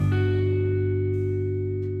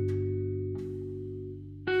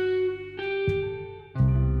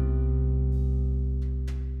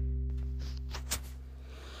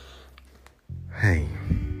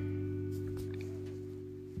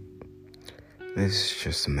This is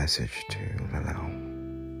just a message to Lalau.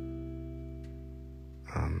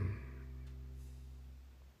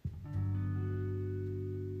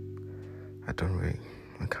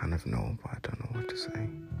 I kind of know, but I don't know what to say.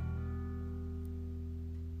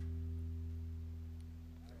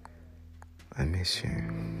 I miss you.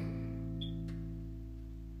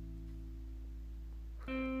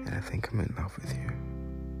 And I think I'm in love with you.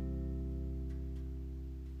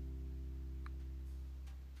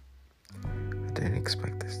 I didn't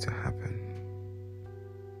expect this to happen.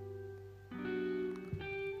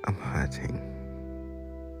 I'm hurting.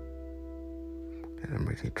 And I'm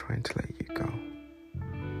really trying to let you go.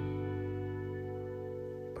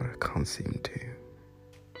 But I can't seem to.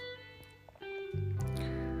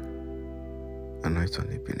 I know it's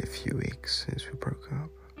only been a few weeks since we broke up.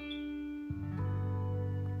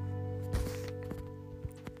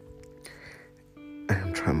 And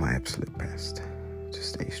I'm trying my absolute best to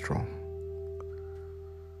stay strong.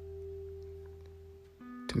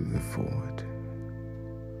 To move forward.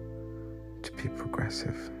 To be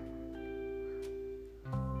progressive.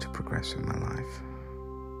 To progress with my life.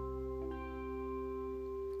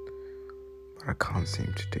 But I can't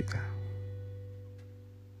seem to do that.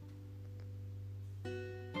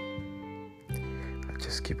 I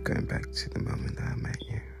just keep going back to the moment that I met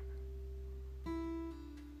you.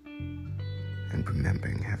 And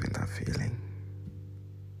remembering having that feeling.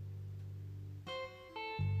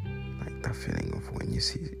 Like that feeling of when you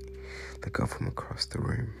see the girl from across the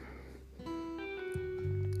room.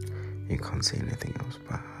 You can't see anything else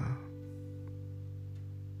but her.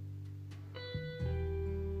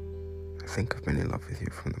 I think I've been in love with you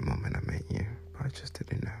from the moment I met you, but I just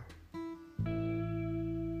didn't know.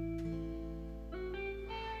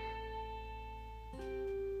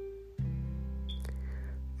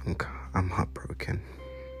 I'm heartbroken.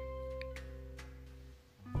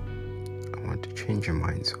 I want to change your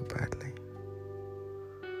mind so badly.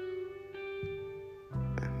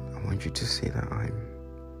 And I want you to see that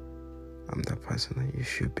I'm the person that you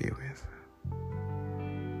should be with.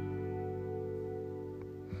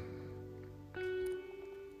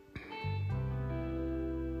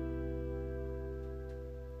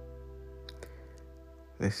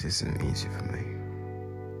 This isn't easy for me.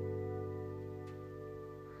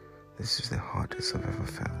 This is the hardest I've ever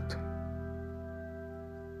felt.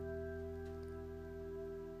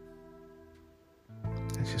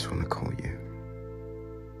 I just want to call you.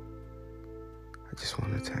 I just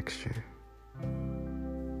want to text you.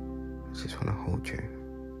 I just want to hold you.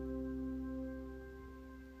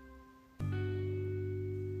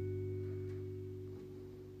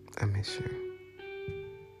 I miss you.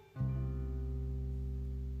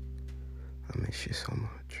 I miss you so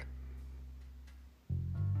much.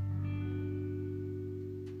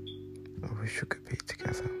 I wish we could be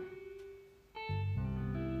together.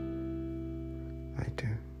 I do.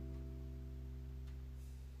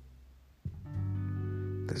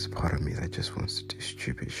 There's a part of me that just wants to do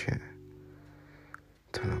stupid shit.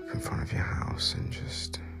 Turn up in front of your house and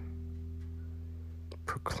just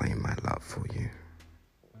proclaim my love for you.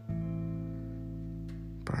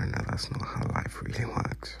 But I know that's not how life really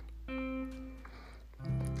works.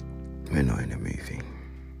 We're not in a movie.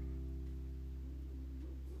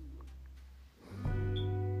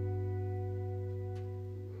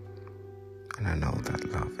 And I know that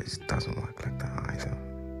love doesn't work like that either.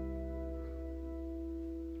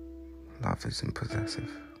 Love isn't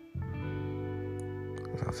possessive.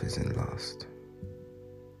 Love isn't lust.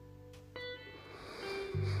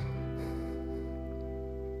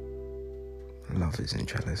 Love isn't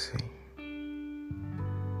jealousy.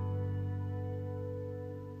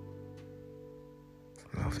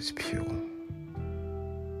 Love is pure.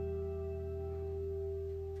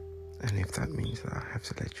 And if that means that I have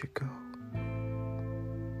to let you go,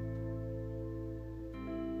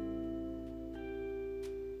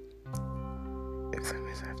 if that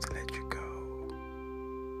means I have to let you go,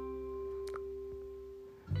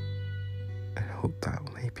 and hope that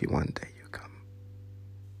maybe one day you come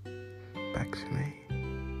back to me,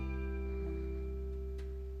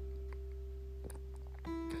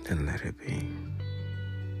 then let it be.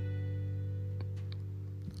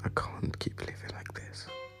 I can't keep living like this.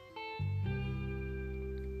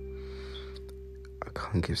 I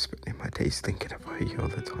can't keep spending my days thinking about you all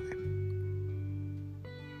the time.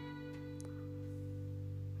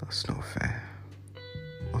 That's not fair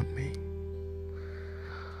on me.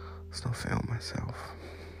 It's not fair on myself.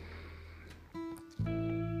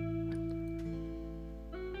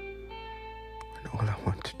 And all I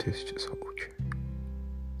want to do is just hold you.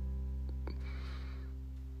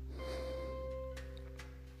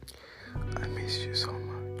 I miss you so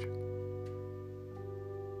much.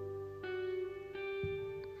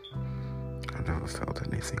 never felt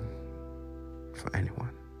anything for anyone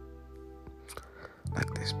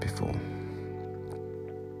like this before.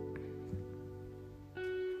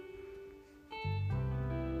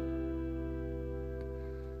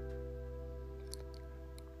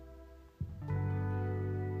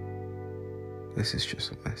 This is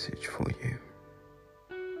just a message for you.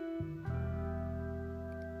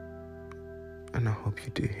 And I hope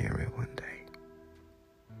you do hear it one day.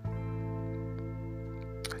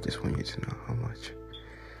 I just want you to know how much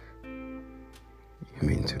you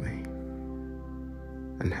mean to me.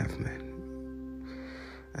 And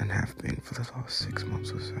have been for the last 6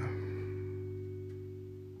 months or so.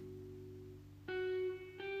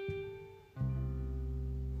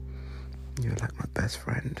 You're like my best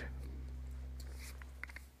friend.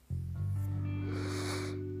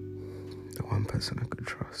 The one person I could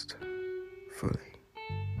trust fully.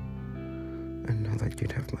 And know that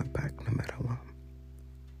you'd have my back no matter what.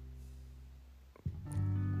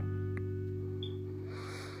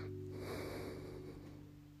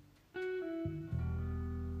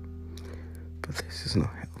 But this is not